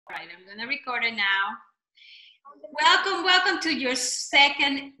right, I'm gonna record it now. Welcome, welcome to your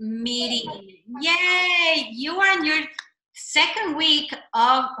second meeting. Yay! You are in your second week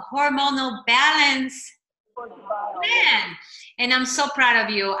of hormonal balance plan. And I'm so proud of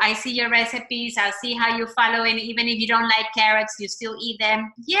you. I see your recipes. I see how you follow it. Even if you don't like carrots, you still eat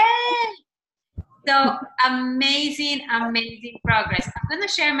them. Yay! So amazing, amazing progress. I'm gonna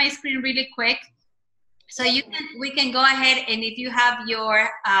share my screen really quick. So we can go ahead, and if you have your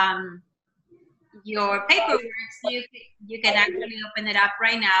paperwork, you can actually open it up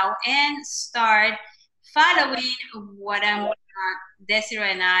right now and start following what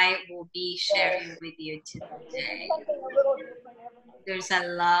Desiree and I will be sharing with you today. There's a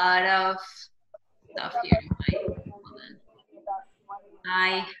lot of stuff here. Hold on.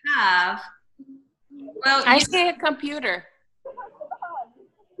 I have. Well, I see a computer.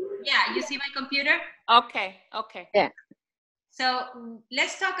 Yeah, you see my computer? Okay, okay. Yeah. So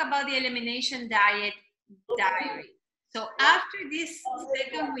let's talk about the elimination diet diary. So after this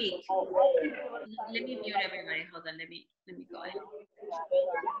second week, let me mute everybody. Hold on, let me go ahead.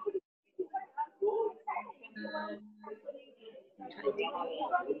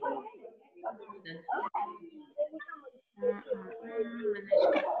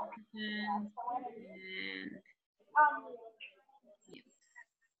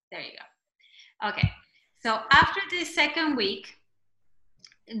 There you go. Okay, so after this second week,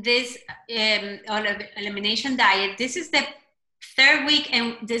 this elimination diet, this is the third week,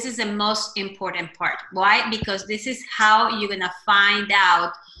 and this is the most important part. Why? Because this is how you're gonna find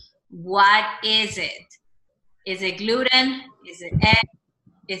out what is it. Is it gluten? Is it egg?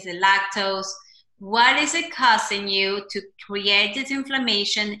 Is it lactose? What is it causing you to create this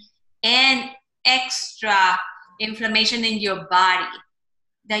inflammation and extra inflammation in your body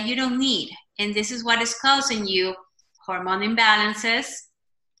that you don't need? And this is what is causing you hormone imbalances,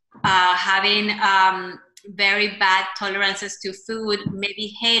 having very bad tolerances to food,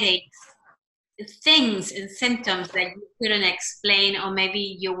 maybe headaches, things and symptoms that you couldn't explain, or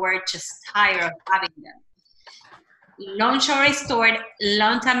maybe you were just tired of having them. Long story short,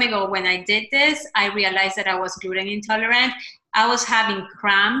 long time ago when I did this, I realized that I was gluten intolerant. I was having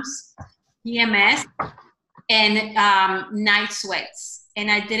cramps, PMS, and night sweats. And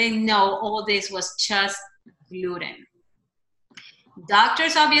I didn't know all this was just gluten.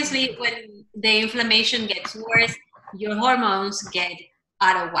 Doctors, obviously, when the inflammation gets worse, your hormones get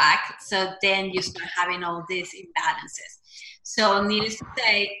out of whack. So then you start having all these imbalances. So needless to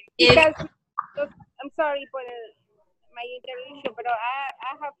say, I'm sorry for my interruption, but I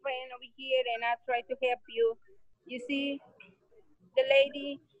have a friend over here and I try to help you. You see the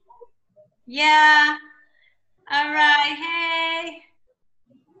lady? Yeah. All right. Hey.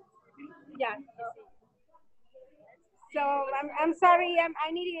 Yeah. So I'm sorry.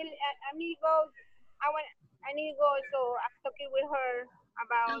 I need to go. I need to go. So I'm talking with her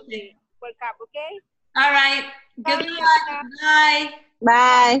about the World Cup. Okay. All right. Good luck. Bye.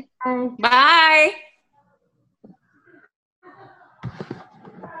 Bye. Bye.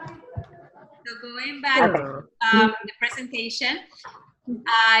 So going back to the presentation,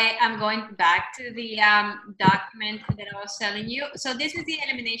 I am going back to the document that I was telling you. So this is the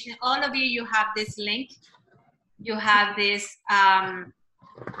elimination. All of you, you have this link. You have this that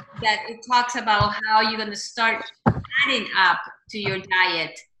it talks about how you're going to start adding up to your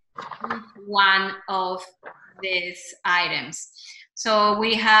diet one of these items. So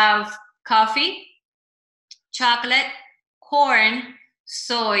we have coffee, chocolate, corn,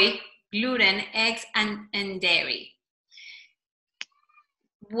 soy, gluten, eggs, and dairy.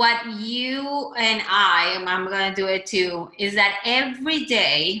 What you and I'm going to do it too, is that every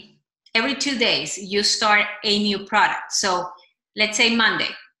day, every 2 days, you start a new product. So let's say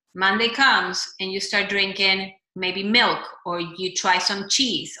Monday comes and you start drinking maybe milk, or you try some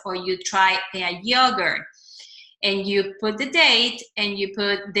cheese, or you try a yogurt, and you put the date and you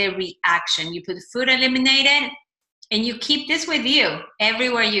put the reaction. You put food eliminated, and you keep this with you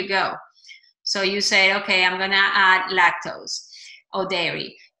everywhere you go. So you say, okay, I'm gonna add lactose or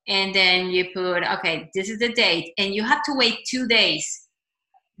dairy. And then you put, okay, this is the date. And you have to wait 2 days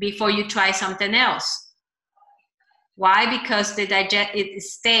before you try something else. Why? Because it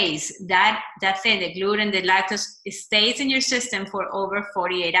stays, that thing, the gluten, the lactose, it stays in your system for over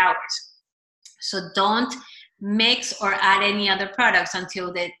 48 hours. So don't mix or add any other products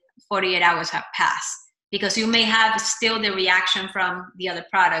until the 48 hours have passed, because you may have still the reaction from the other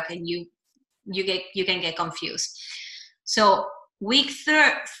product, and you can get confused. So week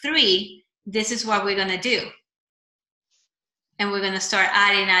 3, this is what we're gonna do. And we're gonna start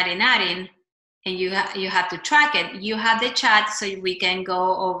adding and you have to track it. You have the chat, so we can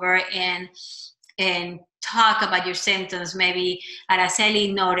go over and talk about your symptoms. Maybe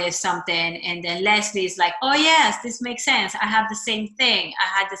Araceli noticed something, and then Leslie's like, oh yes, this makes sense. I have the same thing. I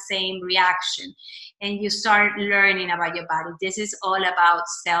had the same reaction. And you start learning about your body. This is all about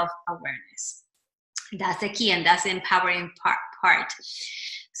self-awareness. That's the key, and that's the empowering part.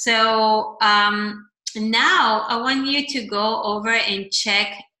 So now I want you to go over and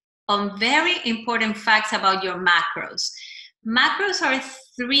check on very important facts about your macros. Macros are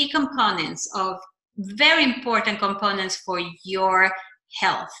three components of very important components for your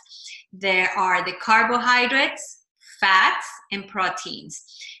health. There are the carbohydrates, fats, and proteins.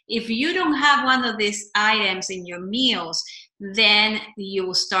 If you don't have one of these items in your meals, then you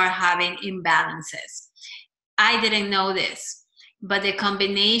will start having imbalances. I didn't know this, but the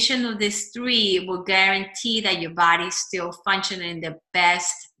combination of these three will guarantee that your body is still functioning in the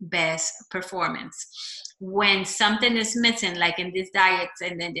best performance. When something is missing, like in these diets,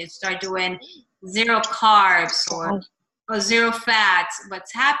 and then they start doing 0 carbs or 0 fats,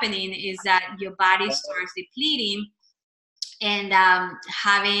 what's happening is that your body starts depleting and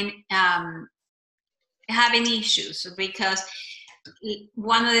having issues. Because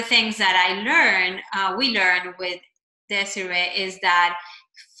one of the things that we learned with Desiree, is that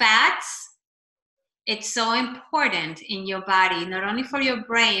fats, it's so important in your body, not only for your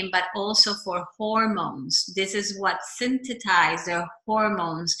brain, but also for hormones. This is what synthesizes the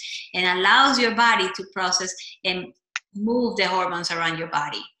hormones and allows your body to process and move the hormones around your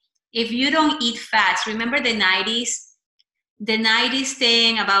body. If you don't eat fats, remember the 90s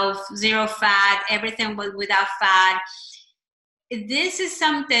thing about 0 fat, everything was without fat. This is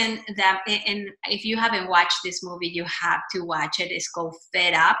something that, and if you haven't watched this movie, you have to watch it. It's called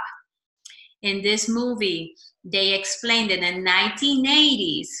Fed Up. In this movie, they explained that in the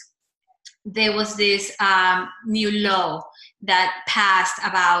 1980s, there was this new law that passed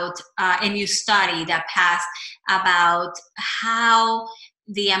about, a new study that passed about how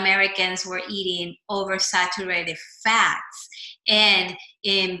the Americans were eating oversaturated fats. And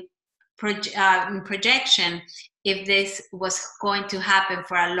in projection, if this was going to happen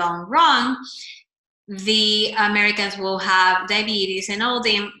for a long run, the Americans will have diabetes and all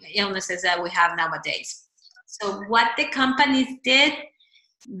the illnesses that we have nowadays. So what the companies did,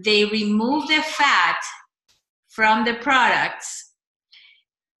 they removed the fat from the products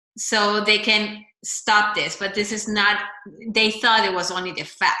so they can stop this. But this is not, they thought it was only the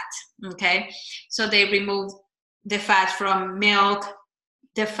fat, okay? So they removed the fat from milk,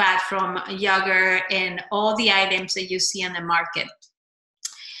 the fat from yogurt, and all the items that you see on the market.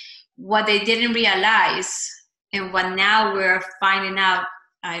 What they didn't realize, and what now we're finding out,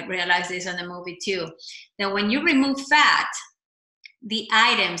 I realized this on the movie too, that when you remove fat, the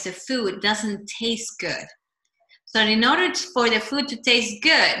items, the food doesn't taste good. So in order for the food to taste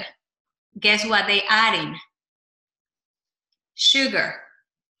good, guess what they add in? Sugar.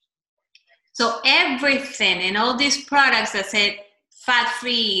 So everything in all these products that say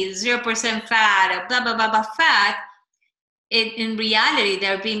fat-free, 0% fat, blah, blah, blah, blah, fat, in reality,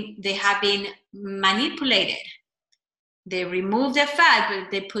 they have been manipulated. They remove the fat, but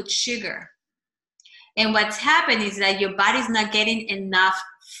they put sugar. And what's happened is that your body's not getting enough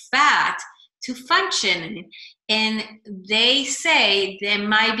fat to function. And they say that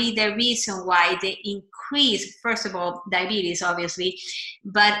might be the reason why they increase, first of all, diabetes, obviously,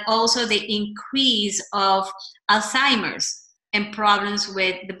 but also the increase of Alzheimer's and problems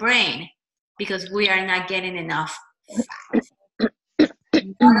with the brain, because we are not getting enough fat.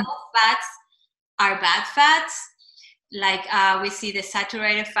 Not all fats are bad fats. Like we see the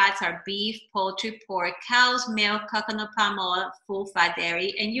saturated fats are beef, poultry, pork, cows, milk, coconut palm oil, full fat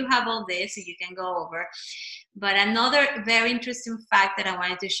dairy, and you have all this, so you can go over. But another very interesting fact that I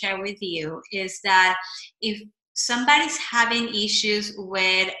wanted to share with you is that if somebody's having issues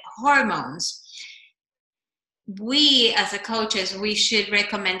with hormones, we as a coaches, we should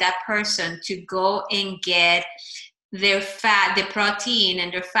recommend that person to go and get their fat, the protein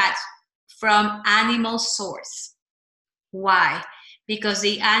and their fats from animal source. Why? Because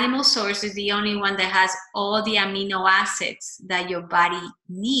the animal source is the only one that has all the amino acids that your body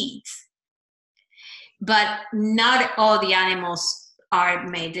needs. But not all the animals are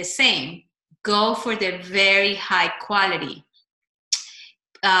made the same. Go for the very high quality.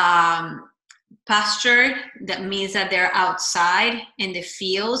 Pastured, that means that they're outside in the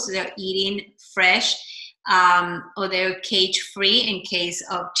fields, they're eating fresh, or they're cage-free in case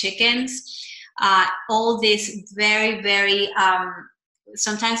of chickens. All this very, very,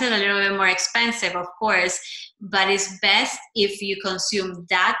 sometimes it's a little bit more expensive, of course, but it's best if you consume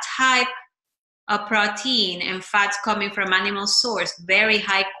that type of protein and fats coming from animal source, very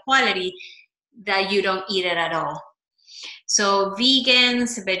high quality, that you don't eat it at all. So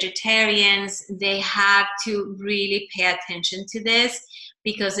vegans, vegetarians, they have to really pay attention to this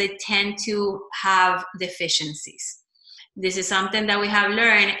because they tend to have deficiencies. This is something that we have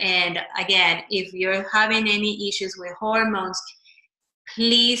learned. And again, if you're having any issues with hormones,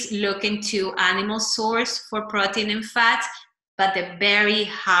 please look into animal source for protein and fat, but the very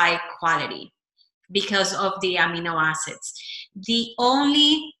high quality because of the amino acids. The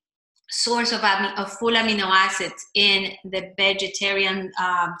only source of full amino acids in the vegetarian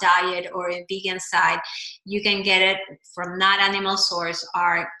diet or a vegan side, you can get it from not animal source,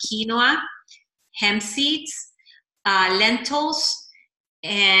 are quinoa, hemp seeds, lentils,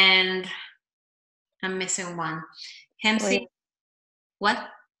 and I'm missing one. Hemp seeds. What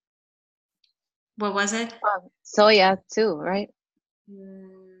was it? Soya too, right?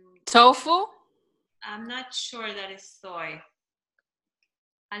 Tofu? I'm not sure that is soy.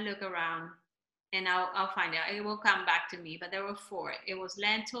 I'll look around and I'll find out. It will come back to me, but there were 4. It was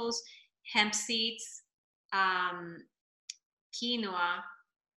lentils, hemp seeds, quinoa.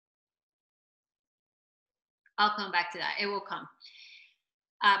 I'll come back to that. It will come.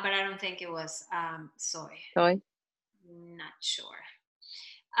 But I don't think it was soy. Soy? Not sure.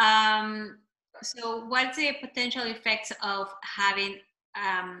 So what's the potential effects of having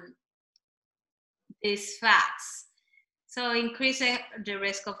these fats? So increase the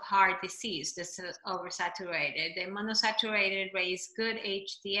risk of heart disease. This is oversaturated. The monosaturated raise good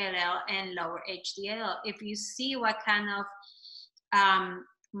HDL and lower HDL. If you see what kind of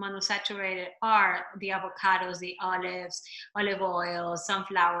monosaturated are the avocados, the olives, olive oil,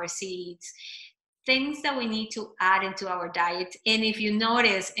 sunflower seeds, things that we need to add into our diet. And if you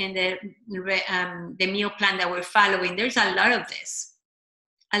notice in the meal plan that we're following, there's a lot of this,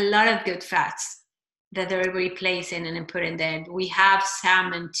 a lot of good fats that they're replacing and putting there. We have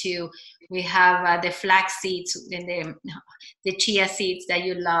salmon too. We have the flax seeds and the chia seeds that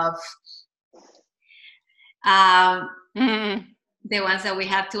you love. The ones that we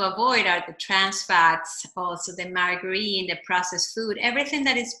have to avoid are the trans fats, also the margarine, the processed food, everything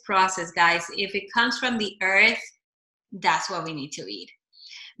that is processed, guys. If it comes from the earth, that's what we need to eat.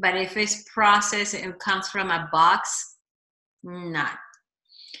 But if it's processed and comes from a box, not.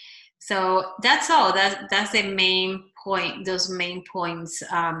 So that's all. That's the main point. Those main points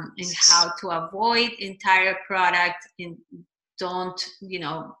in how to avoid entire product and don't,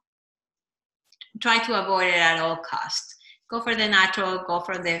 try to avoid it at all costs. Go for the natural. Go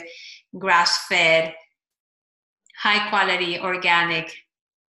for the grass-fed, high-quality organic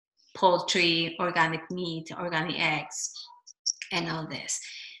poultry, organic meat, organic eggs, and all this.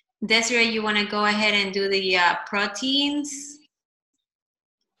 Desiree, you want to go ahead and do the proteins?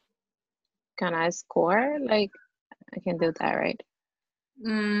 Can I score? Like, I can do that, right?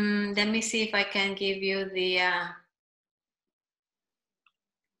 Let me see if I can give you the...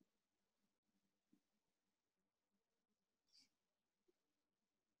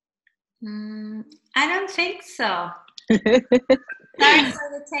 I don't think so. Sorry for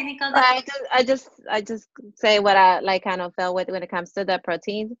the technical. I just say what I like kind of felt with when it comes to the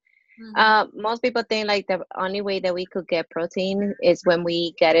protein. Most people think like the only way that we could get protein is when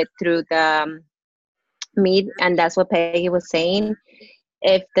we get it through the meat, and that's what Peggy was saying.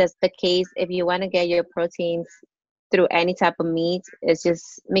 If that's the case, if you want to get your proteins through any type of meat, it's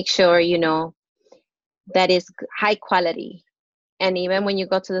just make sure that is high quality. And even when you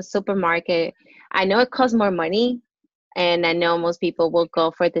go to the supermarket, I know it costs more money, and I know most people will go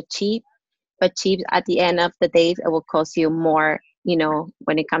for the cheap, but cheap at the end of the day, it will cost you more,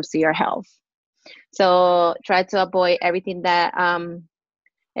 when it comes to your health. So try to avoid everything that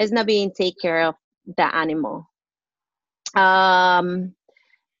is not being taken care of the animal. Another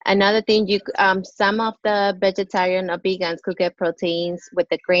thing, some of the vegetarian or vegans could get proteins with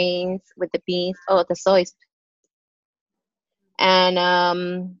the grains, with the beans, the soy,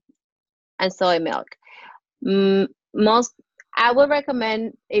 and soy milk. I would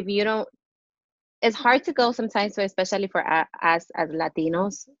recommend, if you don't, it's hard to go sometimes, so especially for us as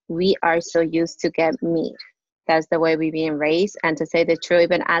Latinos, we are so used to get meat. That's the way we're being raised. And to say the truth,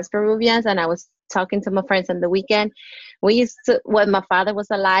 even as Peruvians, and I was talking to my friends on the weekend, when my father was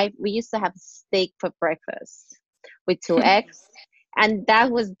alive, we used to have steak for breakfast with 2 eggs. And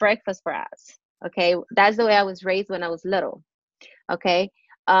that was breakfast for us. Okay. That's the way I was raised when I was little. Okay.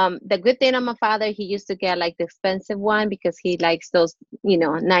 The good thing on my father, he used to get like the expensive one because he likes those,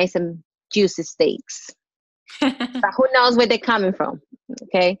 nice and juicy steaks. But who knows where they're coming from?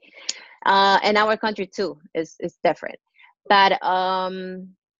 Okay. And our country too is different. But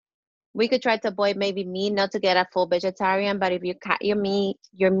we could try to avoid maybe meat, not to get a full vegetarian, but if you cut your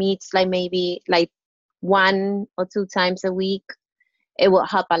meats like maybe like 1 or 2 times a week, it will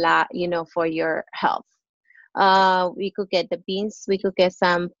help a lot, for your health. We could get the beans, we could get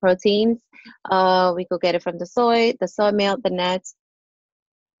some proteins. We could get it from the soy milk, the nuts.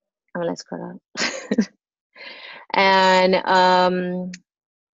 Oh, let's go up. And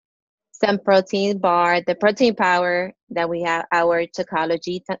some protein bar, the protein power that we have, our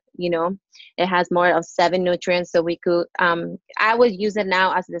Takeology, it has more of 7 nutrients. So we could, I would use it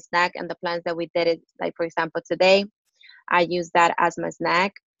now as the snack, and the plans that we did it, like for example, today, I use that as my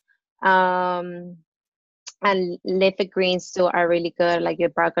snack. And leafy greens too are really good, like your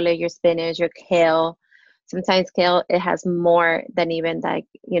broccoli, your spinach, your kale. Sometimes kale, it has more than even like,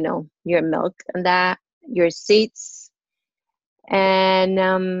 your milk and that, your seeds. And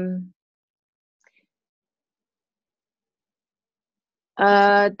I'm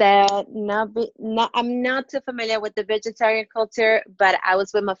not too familiar with the vegetarian culture, but I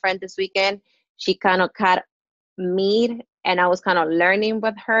was with my friend this weekend. She kind of cut meat, and I was kind of learning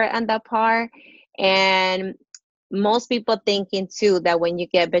with her on that part. And most people thinking too that when you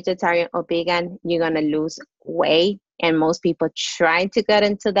get vegetarian or vegan, you're gonna lose weight. And most people trying to get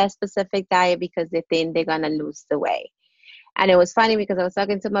into that specific diet because they think they're gonna lose the weight. And it was funny because I was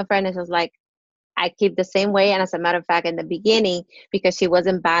talking to my friend, and she was like, I keep the same way. And as a matter of fact, in the beginning, because she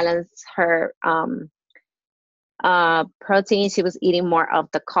wasn't balanced her protein, she was eating more of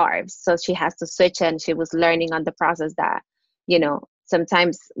the carbs. So she has to switch, and she was learning on the process that,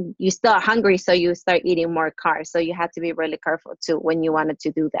 sometimes you still hungry, so you start eating more carbs. So you have to be really careful too when you wanted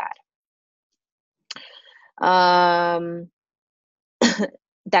to do that.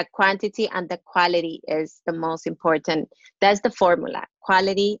 The quantity and the quality is the most important. That's the formula: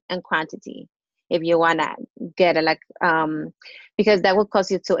 quality and quantity. If you want to get it, because that will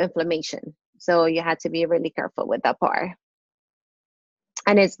cause you to inflammation. So you have to be really careful with that part.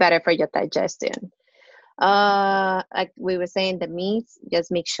 And it's better for your digestion. Like we were saying, the meats,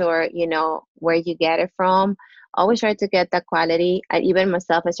 just make sure you know where you get it from. Always try to get the quality. Even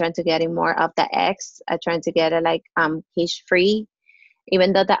myself is trying to getting more of the eggs. I trying to get it like cage free,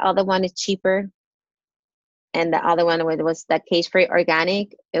 even though the other one is cheaper. And the other one was the cage free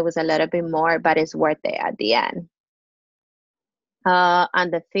organic. It was a little bit more, but it's worth it at the end.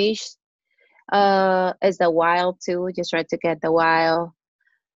 On the fish, is the wild too. Just try to get the wild.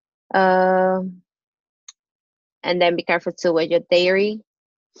 Um, and then be careful too with your dairy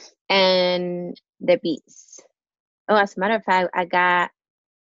and the beets. Oh, as a matter of fact, I got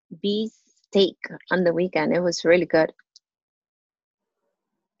beef steak on the weekend. It was really good.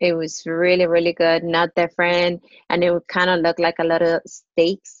 It was really, really good, not different. And it would kind of look like a lot of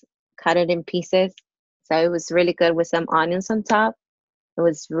steaks cut it in pieces. So it was really good with some onions on top. It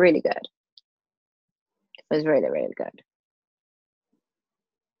was really good. It was really, really good.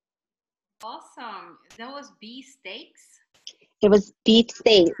 Awesome. That was beef steaks. It was beef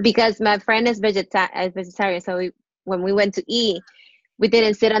steak because my friend is vegetarian. So when we went to eat, we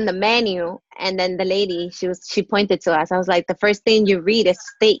didn't sit on the menu. And then the lady, she pointed to us. I was like, the first thing you read is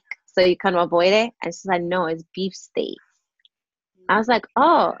steak, so you kind of avoid it. And she's like, no, it's beef steak. I was like,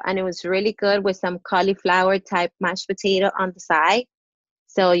 oh, and it was really good with some cauliflower type mashed potato on the side.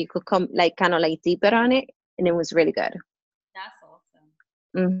 So you could come like kind of like dip it on it, and it was really good. That's awesome.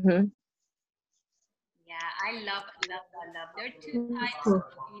 Mm-hmm. Yeah, I love, love, love, love. There are two types of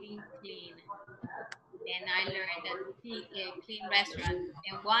eating clean, and I learned that clean restaurant,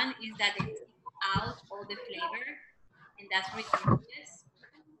 and one is that they take out all the flavor, and that's reduces.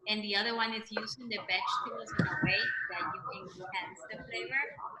 And the other one is using the vegetables in a way that you can enhance the flavor.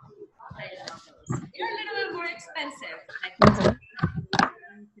 I love those. They're a little bit more expensive. Like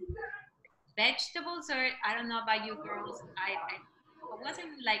vegetables are, I don't know about you girls, I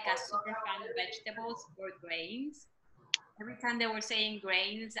wasn't like a super fan of vegetables or grains. Every time they were saying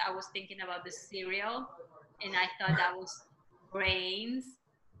grains, I was thinking about the cereal, and I thought that was grains.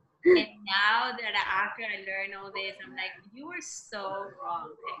 And now that after I learned all this, I'm like, you were so wrong,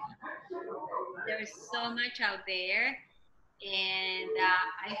 Peggy. There's so much out there, and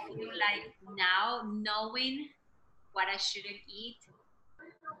I feel like now knowing what I shouldn't eat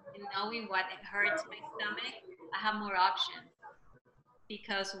and knowing what hurts my stomach, I have more options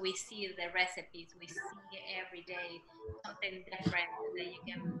because we see the recipes, we see every day something different that you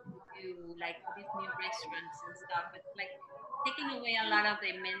can do, like these new restaurants and stuff. It's like taking away a lot of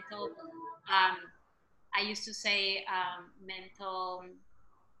the mental. Um, I used to say mental.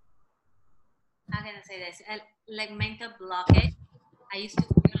 How can I say this? Like mental blockage. I used to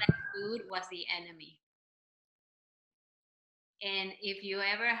feel like food was the enemy, And if you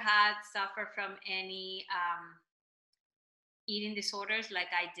ever had suffer from any eating disorders like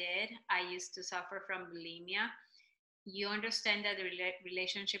I did, I used to suffer from bulimia. You understand that the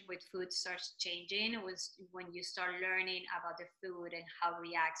relationship with food starts changing was when you start learning about the food and how it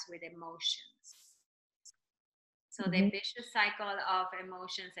reacts with emotions. So the vicious cycle of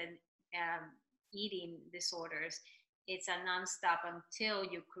emotions and eating disorders, it's a nonstop until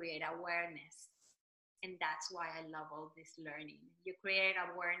you create awareness. And that's why I love all this learning. You create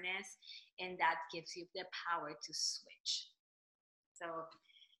awareness, and that gives you the power to switch. So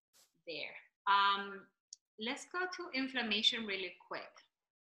there. Let's go to inflammation really quick.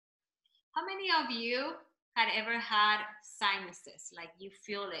 How many of you had ever had sinuses? Like you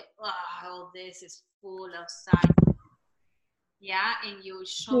feel it, oh, this is full of sinus. Yeah, and your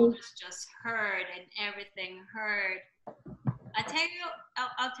shoulders just hurt and everything hurt.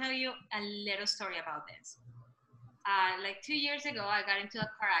 I'll tell you a little story about this. Like 2 years ago, I got into a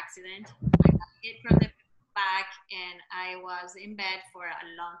car accident. I got hit from the back, and I was in bed for a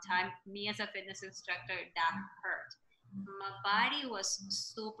long time. Me as a fitness instructor, that hurt. My body was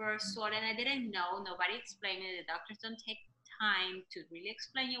super swollen. I didn't know. Nobody explained it. The doctors don't take time to really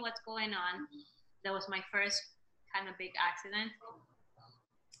explain you what's going on. That was my first kind of big accident.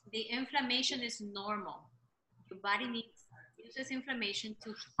 The inflammation is normal. Your body uses inflammation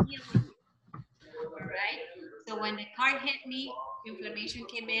to heal you. All right. So when the car hit me, inflammation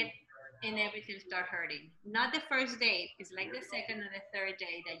came in, and everything started hurting. Not the first day. It's like the second or the third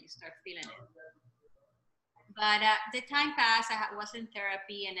day that you start feeling it. But the time passed. I was in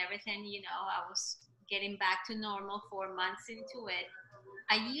therapy and everything. I was getting back to normal. 4 months into it,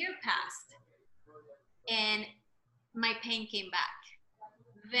 a year passed, and my pain came back.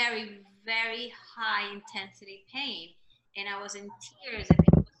 Very, very high intensity pain, and I was in tears. I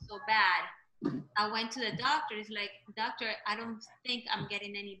think it was so bad. I went to the doctor. He's like, doctor, I don't think I'm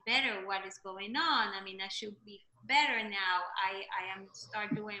getting any better. What is going on? I mean, I should be better now. I am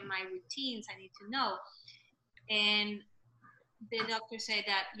start doing my routines. I need to know. And the doctor said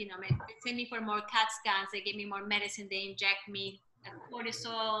that, they sent me for more CAT scans. They gave me more medicine. They inject me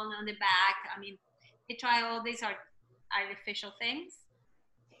cortisol on the back. I mean, they try all these artificial things.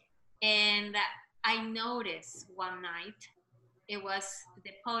 And I noticed one night, it was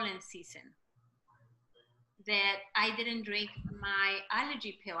the pollen season, that I didn't drink my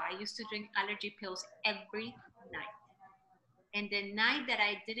allergy pill. I used to drink allergy pills every night. And the night that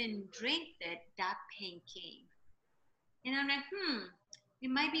I didn't drink it, that pain came. And I'm like, it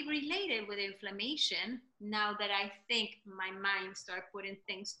might be related with inflammation. Now that I think my mind started putting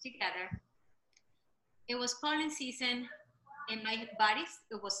things together. It was pollen season, and my body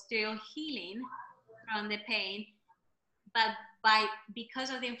was still healing from the pain, but because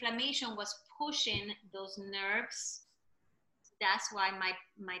of the inflammation was pushing those nerves, that's why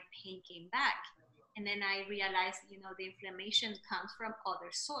my pain came back. And then I realized, the inflammation comes from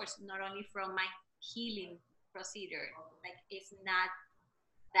other source, not only from my healing procedure. Like, it's not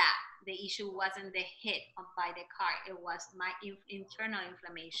that. The issue wasn't the hit by the car. It was my internal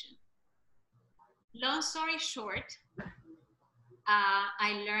inflammation. Long story short,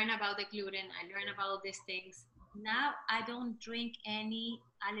 I learned about the gluten. I learned about all these things. Now I don't drink any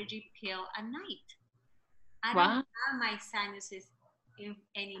allergy pill at night. I don't have my sinuses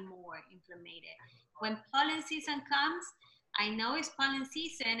anymore inflamed. When pollen season comes, I know it's pollen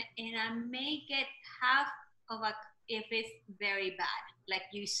season, and I may get half of if it's very bad. Like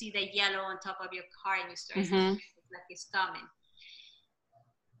you see the yellow on top of your car and you start saying like it's coming.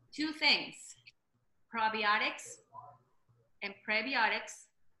 2 things, probiotics and prebiotics,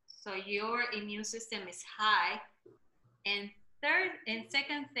 so your immune system is high. And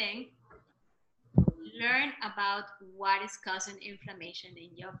second thing, learn about what is causing inflammation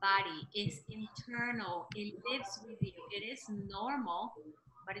in your body. It's internal. It lives with you. It is normal,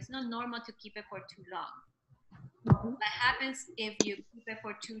 but it's not normal to keep it for too long. What happens if you keep it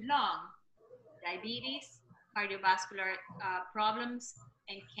for too long? Diabetes, cardiovascular problems,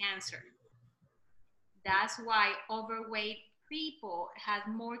 and cancer. That's why overweight people have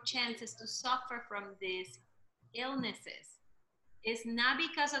more chances to suffer from these illnesses. It's not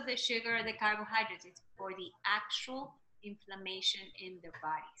because of the sugar or the carbohydrates, it's for the actual inflammation in their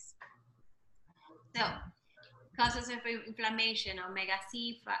bodies. So, causes of inflammation,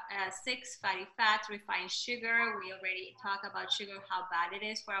 omega-6 fatty fats, refined sugar. We already talked about sugar, how bad it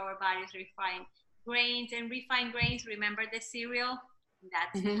is for our bodies. Refined grains, and refined grains, remember the cereal?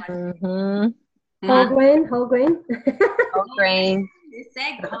 That's what Whole grain. Whole grain. It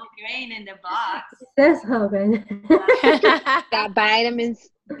said whole grain in the box. It says whole grain. Got vitamins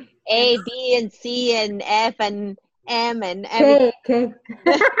A, B, and C, and F, and M and everything. K.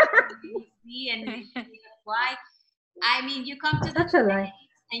 See, and why? I mean, you come to the Such a lie.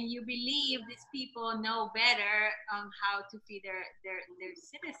 and you believe these people know better on how to feed their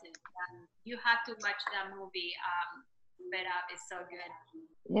citizens. You have to watch that movie. Fed Up is so good.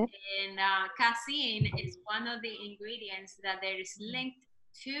 Yeah. And casein is one of the ingredients that there is linked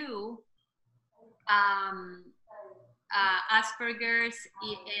to Asperger's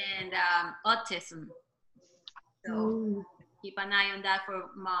and autism. So keep an eye on that for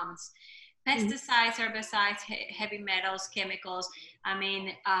moms. Pesticides, herbicides, heavy metals, chemicals. I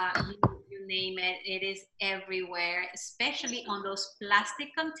mean, you name it, it is everywhere, especially on those plastic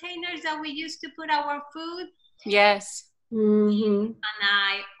containers that we used to put our food. Yes. Mm-hmm. Keep an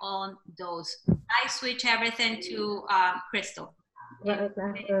eye on those. I switch everything to crystal.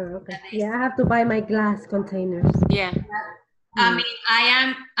 Okay. Yeah, I have to buy my glass containers. Yeah. I mean,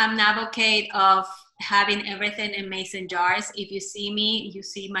 I'm an advocate of having everything in mason jars. If you see me, you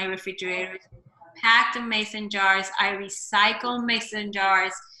see my refrigerator packed in mason jars. I recycle mason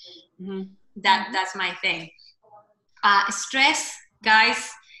jars. That's my thing. Stress,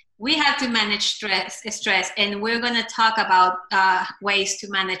 guys, we have to manage stress, and we're going to talk about ways to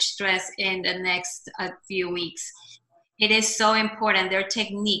manage stress in the next few weeks. It is so important. There are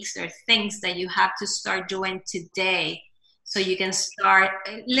techniques, there are things that you have to start doing today. So you can start,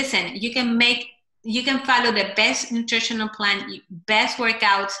 listen, you can follow the best nutritional plan, best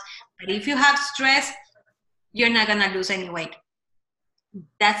workouts, but if you have stress, you're not gonna lose any weight.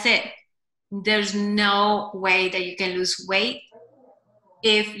 That's it. There's no way that you can lose weight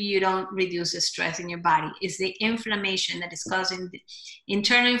if you don't reduce the stress in your body. It's the inflammation that is causing,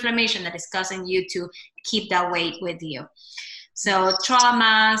 internal inflammation that is causing you to keep that weight with you. So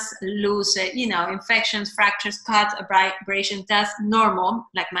traumas, lose it, infections, fractures, cuts, abrasions, that's normal,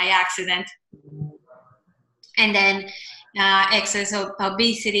 like my accident. And then excess of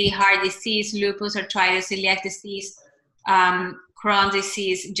obesity, heart disease, lupus, arthritis, celiac disease, Crohn's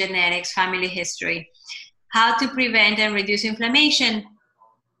disease, genetics, family history. How to prevent and reduce inflammation?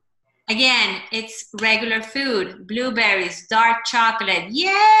 Again, it's regular food, blueberries, dark chocolate,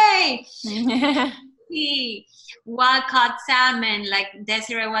 yay! Wild-caught salmon, like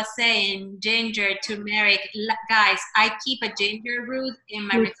Desiree was saying, ginger, turmeric. Guys, I keep a ginger root in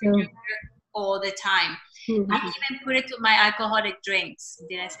my refrigerator all the time. I even put it to my alcoholic drinks.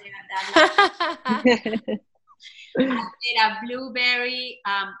 Did I say that? I made a blueberry.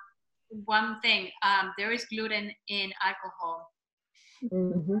 One thing, there is gluten in alcohol.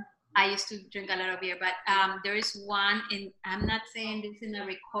 I used to drink a lot of beer, but there is one, and I'm not saying this in a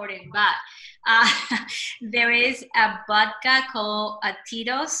recording, but there is a vodka called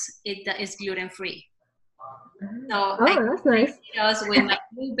Tito's. It is gluten-free. So that's nice. Tito's with my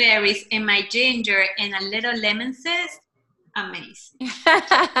blueberries and my ginger and a little lemon zest. Amazing.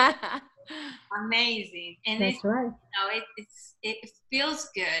 Amazing. And that's right. It feels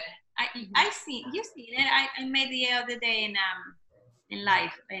good. You've seen it. I made the other day in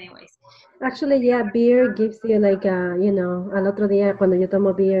life, anyways. Actually, yeah, beer gives you like, al otro día cuando yo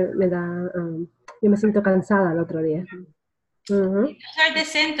tomo beer me da, yo me siento cansada al otro día. Those are the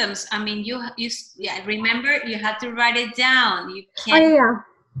symptoms. I mean, you remember you have to write it down. You can't. Oh yeah,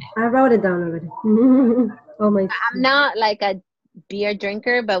 I wrote it down already. I'm not like a beer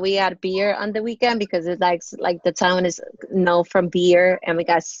drinker, but we had beer on the weekend because it's like the town is known from beer, and we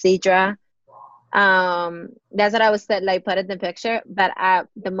got Sidra. That's what I was said, like put in the picture, but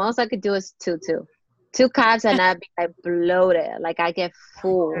the most I could do is two cups, and I'd be like bloated, like I get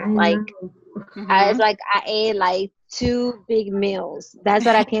full, like I was like I ate like 2 big meals. That's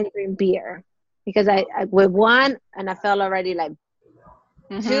what I can't drink beer, because I with one and I felt already like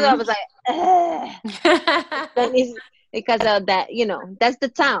 2. I was like because of that, that's the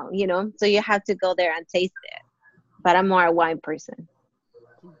town, so you have to go there and taste it. But I'm more a wine person.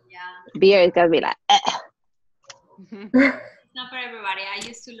 Yeah. Beer is gonna be like It's not for everybody. I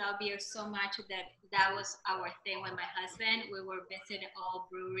used to love beer so much that was our thing with my husband. We were visiting all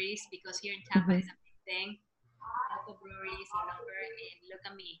breweries, because here in Tampa is a big thing. Local breweries all over, and look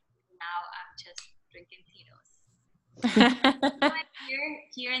at me. Now I'm just drinking Tito's.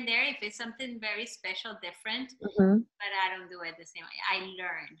 Here and there, if it's something very special, different, but I don't do it the same way. I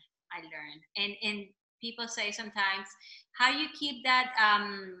learn. And people say sometimes, how you keep that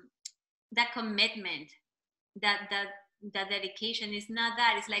commitment, that dedication is not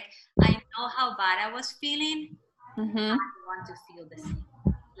that. It's like, I know how bad I was feeling. I want to feel the same.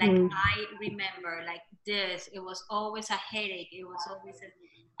 Like I remember, like this. It was always a headache. It was always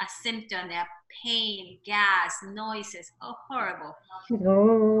a symptom, a pain, gas, noises. Oh, horrible.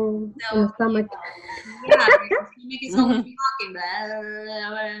 Oh, So, in the stomach. yeah, the stomach is always talking.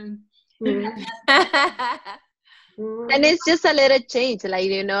 Mm. And it's just a little change,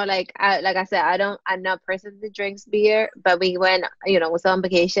 like like I said, I'm not a person that drinks beer, but we went, was on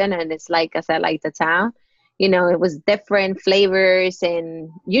vacation, and it's like I said, like the town, it was different flavors, and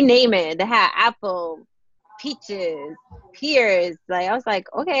you name it. They had apple, peaches, pears. Like I was like,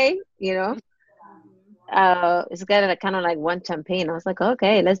 okay, it's kind of like one champagne. I was like,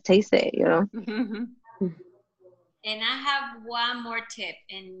 okay, let's taste it, And I have one more tip,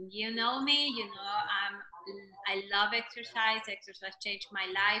 and you know me, I love exercise. Exercise changed my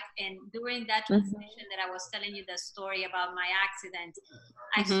life, and during that transition that I was telling you the story about my accident,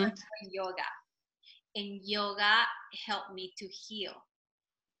 I started doing yoga, and yoga helped me to heal.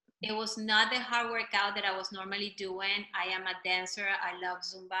 It was not the hard workout that I was normally doing. I am a dancer. I love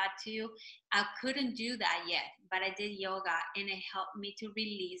Zumba too. I couldn't do that yet, but I did yoga, and it helped me to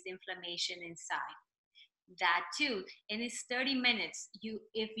release the inflammation inside. That too, and it's 30 minutes.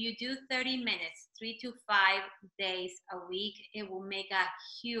 If you do 30 minutes 3 to 5 days a week, it will make a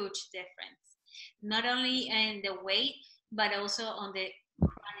huge difference, not only in the weight but also on the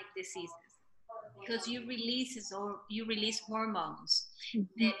chronic diseases, because you release hormones that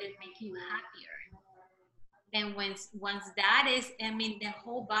will make you happier. And once that is, the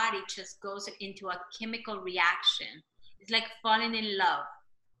whole body just goes into a chemical reaction. It's like falling in love,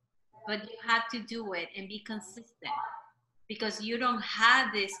 but you have to do it and be consistent, because you don't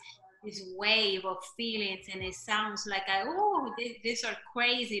have this wave of feelings, and it sounds like these are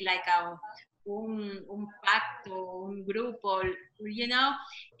crazy, like un pacto, un grupo,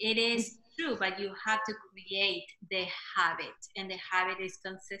 it is true, but you have to create the habit, and the habit is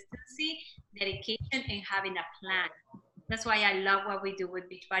consistency, dedication, and having a plan. That's why I love what we do with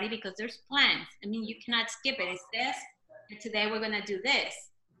Beachbody, because there's plans. You cannot skip it. It says, today we're going to do this,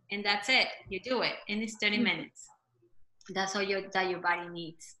 and that's it. You do it, and it's 30 minutes. That's all that your body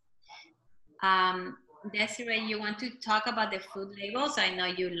needs. Desiree, you want to talk about the food labels? I know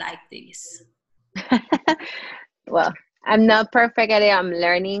you like these. Well, I'm not perfect at it. I'm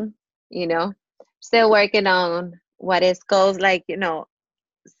learning, still working on what is called, like,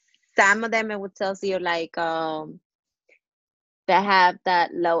 some of them it would tell you like that have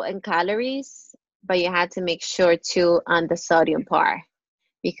that low in calories, but you had to make sure to on the sodium part,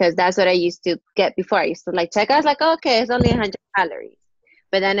 because that's what I used to get before. I used to like check. I was like, okay, it's only 100 calories,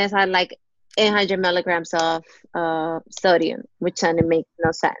 but then it's had like 800 milligrams of sodium, which then it makes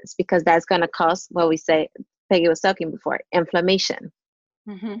no sense, because that's gonna cause what we say Peggy was talking before, inflammation,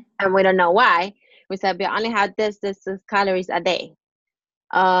 and we don't know why. We said we only had this calories a day.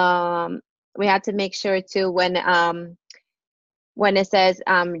 We had to make sure too when it says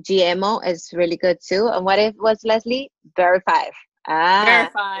GMO is really good too. And what it was, Leslie? Verified.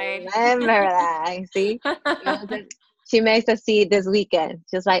 Verified. Remember that. See? She makes us see this weekend.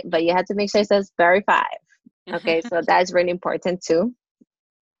 Just like, but you have to make sure it says verified. Okay, so that's really important too.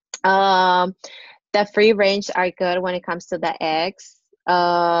 The free range are good when it comes to the eggs. It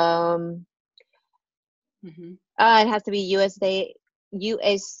has to be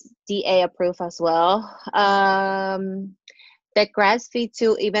USDA approved as well. The grass feed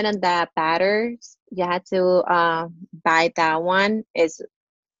too, even in the batters, you had to buy that one. It's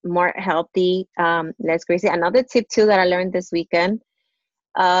more healthy, less greasy. Another tip too that I learned this weekend,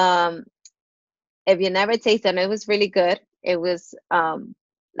 if you never tasted it, it was really good. It was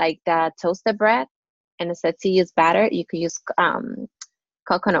like the toasted bread, and instead to use batter, you could use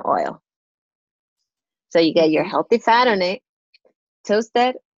coconut oil. So you get your healthy fat on it,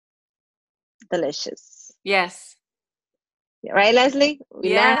 toasted, delicious. Yes. Right, Leslie?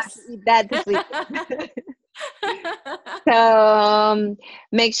 We learned how to eat that this week. So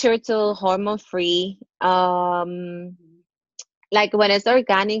make sure to hormone free. Like when it's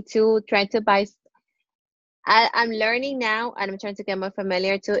organic too, trying to buy. I'm learning now, and I'm trying to get more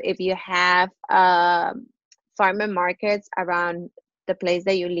familiar too. If you have farmer markets around the place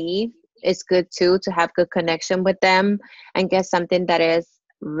that you live, it's good too to have good connection with them and get something that is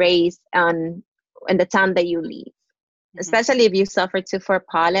raised in the town that you live. Especially if you suffer too for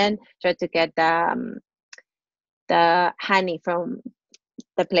pollen, try to get the honey from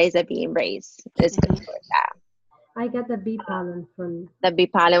the place that being raised. It's good for that. I got the bee pollen from The bee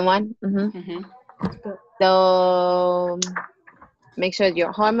pollen one. So make sure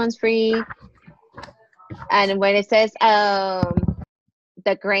your hormones free. And when it says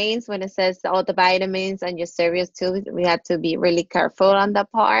the grains, when it says all the vitamins and your cereals too, we have to be really careful on that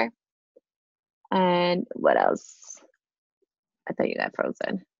part. And what else? I thought you got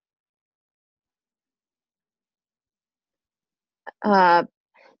frozen.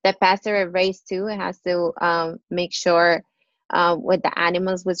 The pasture it raised too, it has to make sure what the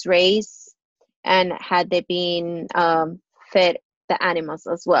animals was raised and had they been fed the animals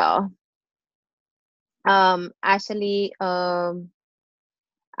as well. Actually, I'm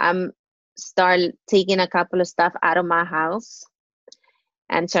start taking a couple of stuff out of my house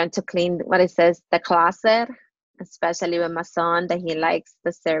and trying to clean what it says the closet, especially with my son that he likes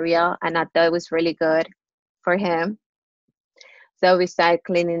the cereal and I thought it was really good for him. So we started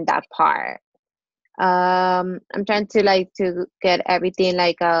cleaning that part. I'm trying to get everything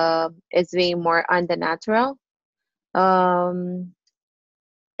it's being more on the natural. Um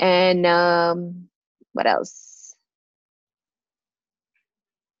and what else?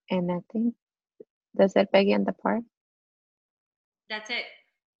 And I think that's it, Peggy, on the part. That's it.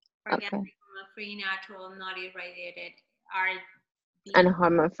 Organic, Okay. free, natural, not irradiated are And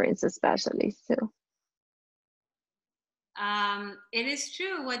hormone free especially too. It is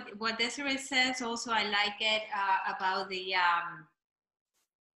true what Desiree says. Also, I like it about the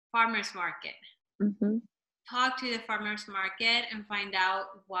farmers market. Mm-hmm. Talk to the farmers market and find out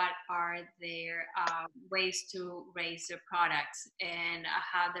what are their ways to raise their products and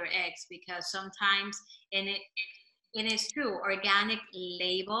have their eggs, because sometimes, and it is true, organic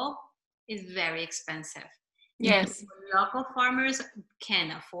label is very expensive. Yes. Local farmers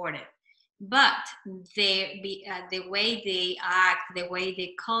can afford it, but the way they act, the way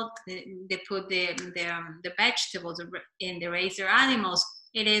they cook, they put the vegetables in, they raise their animals,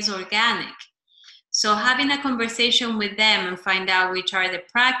 it is organic. So having a conversation with them and find out which are the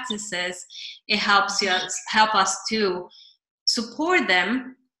practices, it help us to support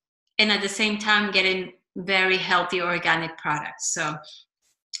them, and at the same time getting very healthy organic products. So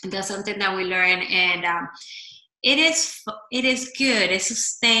that's something that we learn, and it is good, it's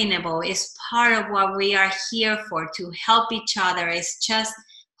sustainable, it's part of what we are here for, to help each other. It's just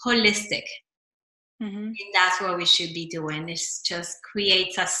holistic. Mm-hmm. And that's what we should be doing. It just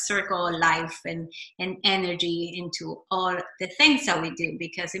creates a circle of life and energy into all the things that we do.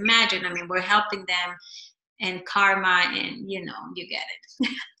 Because imagine, I mean, we're helping them, and karma, and you get it.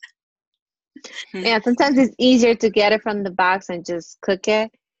 Yeah, sometimes it's easier to get it from the box and just cook it.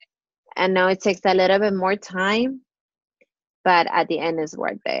 And now it takes a little bit more time, but at the end it's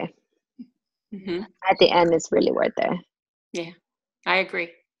worth it. Mm-hmm. At the end it's really worth it. Yeah, I agree.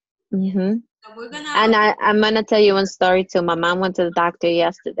 Mm-hmm. So we're gonna. And I'm gonna tell you one story too. My mom went to the doctor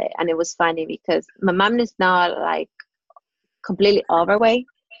yesterday, and it was funny because my mom is not like completely overweight,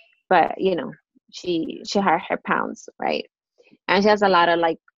 but she had her pounds, right? And she has a lot of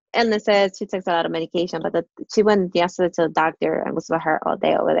illnesses. She takes a lot of medication, but she went yesterday to the doctor and was with her all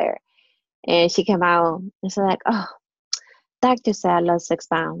day over there. And she came out and she's like, "Oh, doctor said I lost 6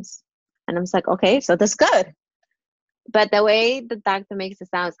 pounds," and I was like, "Okay, so that's good." But the way the doctor makes it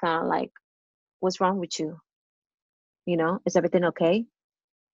sound is kind of like, "What's wrong with you? Is everything okay?"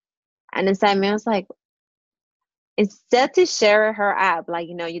 And inside me, I was like, instead to share her up,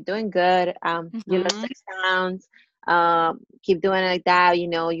 you're doing good. You lost 6 pounds. Keep doing it like that.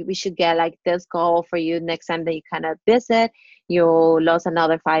 We should get this goal for you next time that you kind of visit. You lost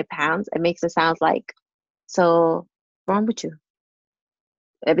another 5 pounds. It makes it sound like, so what's wrong with you?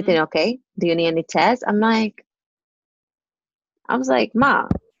 Everything okay? Do you need any tests? I was like, Ma,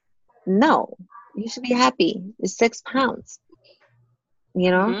 no, you should be happy. It's 6 pounds.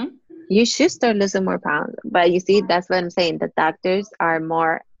 You should start losing more pounds. But you see, that's what I'm saying. The doctors are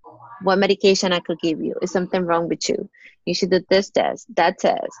more, what medication I could give you? Is something wrong with you? You should do this test, that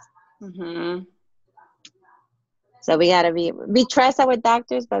test. Mm-hmm. So we gotta we trust our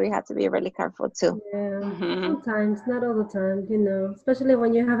doctors, but we have to be really careful too. Yeah, Mm-hmm. sometimes, not all the time, especially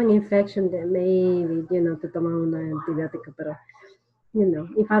when you have an infection, then maybe, te toman una antibiótico, pero,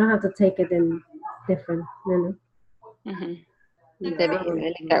 if I don't have to take it, then different, Mm-hmm. To be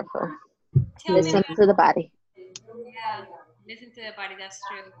really careful. Tell Listen me, to the body. yeah, listen to the body. That's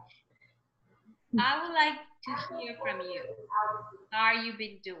true. I would like to hear from you. How are you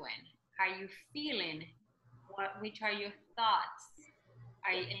been doing? How are you feeling? Which are your thoughts?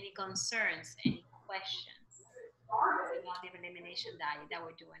 Are any concerns? Any questions about the elimination diet that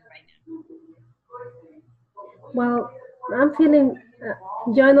we're doing right now? Well, I'm feeling,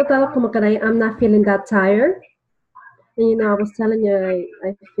 yo he notado como que I'm not feeling that tired. And, I was telling you,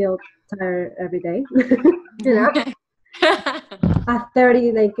 I feel tired every day. At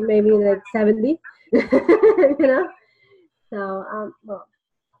 30, maybe 70. So, well,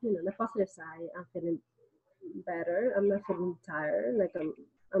 the positive side, I'm feeling better. I'm not feeling tired.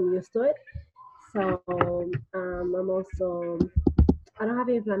 I'm used to it. So I'm also, I don't have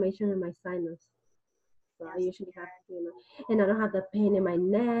inflammation in my sinus. So I usually have, and I don't have the pain in my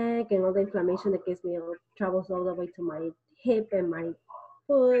neck and all the inflammation that gives me travels all the way to my hip and my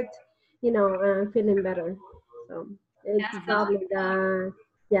foot. And I'm feeling better. So it's That's probably that.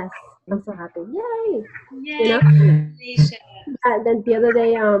 Yes, I'm so happy. Yay! Yay, congratulations. And then the other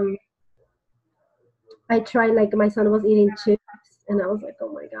day, I tried, like, my son was eating chips, and I was like,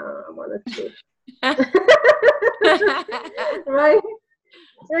 oh my god, I want a chip. Right?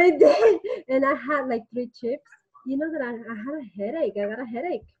 I did, and I had like 3 chips. You know that I had a headache. I got a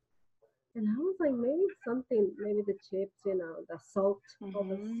headache, and I was like, maybe it's something, maybe the chips, the salt, all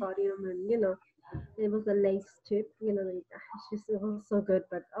the sodium, and it was a lace chip. It was so good,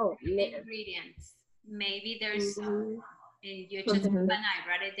 but oh man. Ingredients. Maybe there's some. Mhm. You just Okay.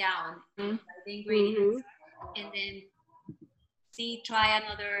 write it down, write the ingredients, and then try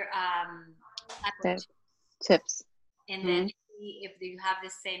another type of The chips. and then see if you have the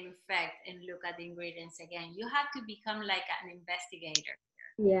same effect and look at the ingredients again. You have to become like an investigator.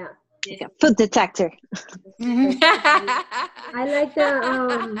 Yeah. Like a food detector. I like the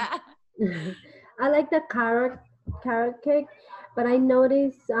I like the carrot cake, but I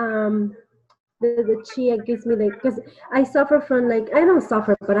notice the chia gives me, like, because I suffer from, like, I don't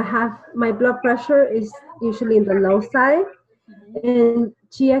suffer, but I have, my blood pressure is usually in the low side, and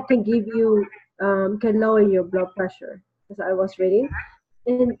chia can give you can lower your blood pressure, as I was reading.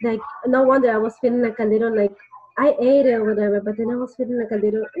 And, like, no wonder I was feeling like a little, like, I ate it or whatever, but then I was feeling like a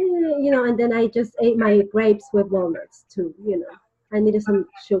little, and then I just ate my grapes with walnuts too. I needed some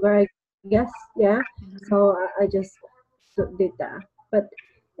sugar, I guess. Yeah. So I just did that. But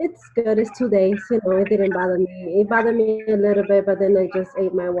it's good. It's 2 days. It didn't bother me. It bothered me a little bit, but then I just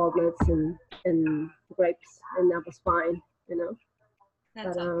ate my walnuts and grapes, and that was fine.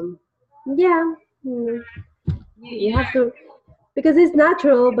 That's But all. yeah. You have to, because it's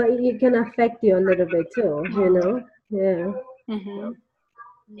natural, but it can affect you a little bit too. Yeah.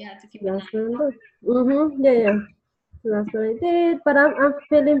 You have to keep an That's eye. what I did. Yeah. So that's what I did. But I'm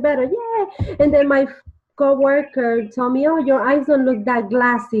feeling better. Yeah. And then my coworker told me, "Oh, your eyes don't look that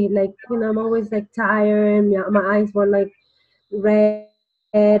glassy. Like, I'm always like tired, and my eyes were like red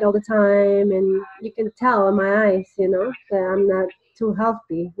all the time, and you can tell in my eyes, that I'm not too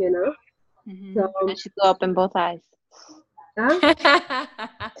healthy. So, And she go up in both eyes. huh?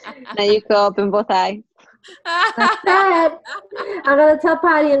 Now you go up in both eyes. That's that. I'm gonna tell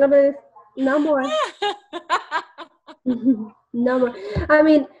Patty. No more. No more. I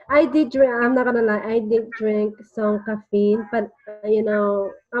mean, I did drink. I'm not gonna lie. I did drink some caffeine, but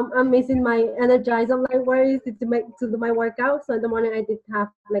I'm missing my energize. I'm like, where is it to do my workout? So in the morning, I did have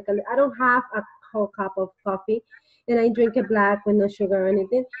like I don't have a whole cup of coffee, and I drink it black with no sugar or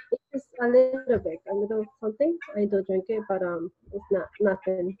anything. It's just a little bit, a little something. I do drink it, but it's not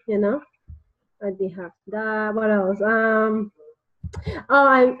nothing. I did have that. What else? Oh,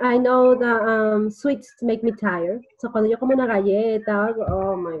 I know that sweets make me tired. So cuando yo como una galleta,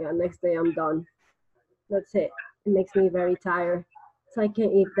 oh my god, next day I'm done. That's it. It makes me very tired. So I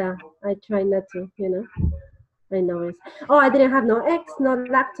can't eat that. I try not to. I know it's. Oh, I didn't have no eggs, no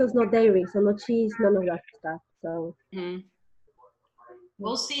lactose, no dairy, so no cheese, none of that stuff. So.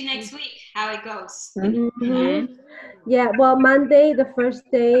 We'll see next week how it goes. Yeah. Well, Monday, the first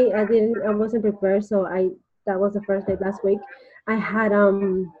day, I wasn't prepared, so that was the first day last week. I had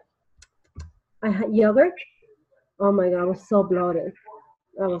yogurt. Oh my god, I was so bloated.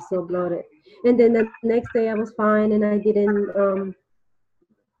 I was so bloated. And then the next day I was fine, and I didn't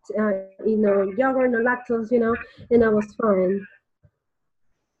yogurt, no lactose, and I was fine.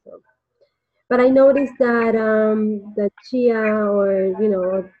 But I noticed that the chia, or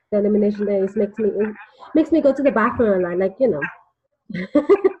the elimination days makes me go to the bathroom a lot. Like,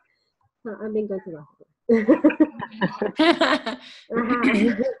 I've been going to the bathroom.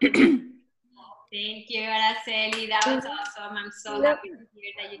 Thank you, Araceli. That was awesome. I'm so happy to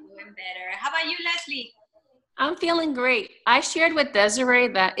hear that you're doing better. How about you, Leslie? I'm feeling great. I shared with Desiree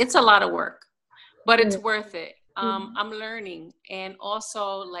that it's a lot of work, but it's worth it. I'm learning, and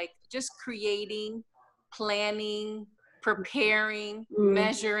also like just creating, planning, preparing,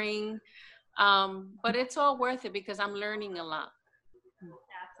 measuring. But it's all worth it because I'm learning a lot.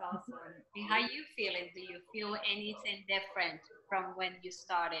 That's awesome. And how you feeling? Do you feel anything different from when you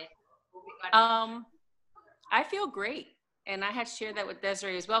started? I feel great. And I had shared that with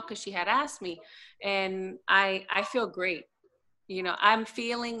Desiree as well because she had asked me. And I feel great. I'm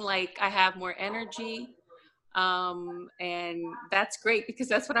feeling like I have more energy. And that's great because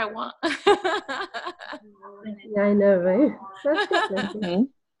that's what I want. I know, right? That's good.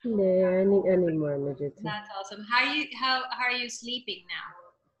 Yeah, I need more energy too. That's awesome. How are you sleeping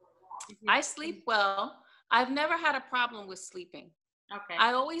now? I sleep well. I've never had a problem with sleeping. Okay.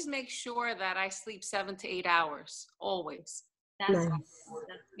 I always make sure that I sleep 7 to 8 hours, always. That's Nice.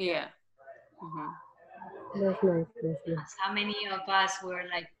 that's Yeah. Mm-hmm. That's nice. That's nice. how many of us were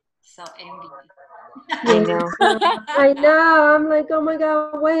like so envious. I know. I know. I'm like, oh my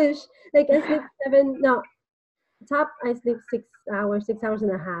god, I wish. Like I sleep 7. No, top. I sleep 6 hours, 6 hours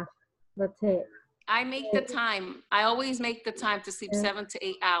and a half. That's it. I make the time. I always make the time to sleep 7 to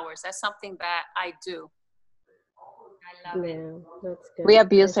 8 hours. That's something that I do. I love it. Yeah, that's good. We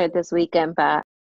abused her this weekend, but